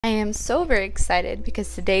I am so very excited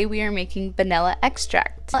because today we are making vanilla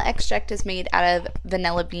extract. Vanilla extract is made out of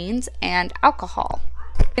vanilla beans and alcohol.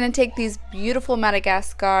 We're going to take these beautiful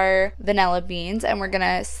Madagascar vanilla beans and we're going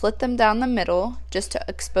to slit them down the middle just to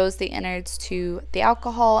expose the innards to the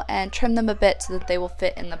alcohol and trim them a bit so that they will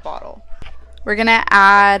fit in the bottle. We're going to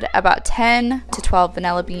add about 10 to 12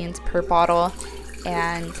 vanilla beans per bottle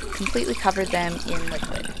and completely cover them in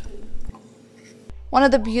liquid. One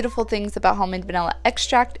of the beautiful things about homemade vanilla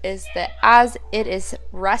extract is that as it is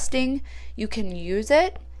resting, you can use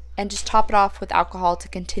it and just top it off with alcohol to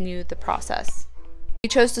continue the process. We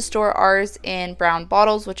chose to store ours in brown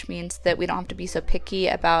bottles, which means that we don't have to be so picky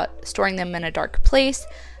about storing them in a dark place,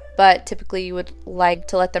 but typically you would like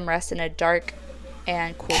to let them rest in a dark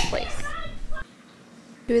and cool place.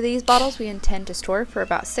 Two of these bottles we intend to store for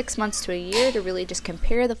about 6 months to a year to really just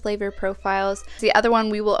compare the flavor profiles. The other one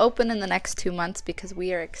we will open in the next 2 months because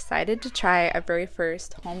we are excited to try our very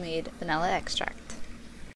first homemade vanilla extract.